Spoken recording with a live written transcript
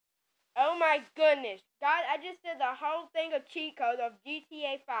my goodness. God, I just said the whole thing of cheat codes of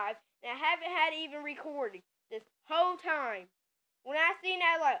GTA 5, and I haven't had it even recorded this whole time. When I seen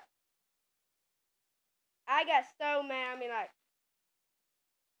that, like, I got so mad. I mean, like,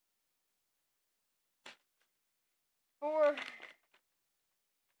 for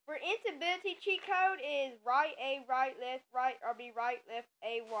instability cheat code is right A, right, left, right, RB, right, left,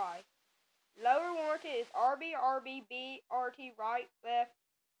 A, Y. Lower warranted is RB, RB, B, RT, right, left,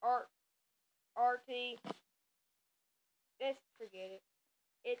 RT. Let's forget it.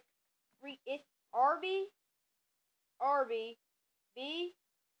 It's RB, RB, B,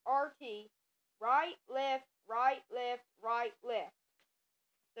 RT, right, left, right, left, right, left.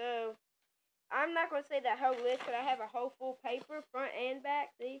 So, I'm not going to say that whole list, but I have a whole full paper, front and back,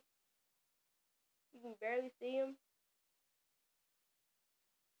 see? You can barely see them.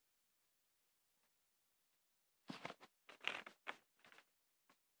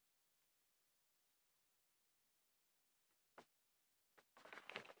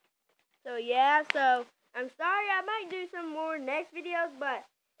 So, yeah, so, I'm sorry, I might do some more next videos, but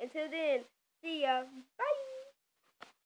until then, see ya. Bye!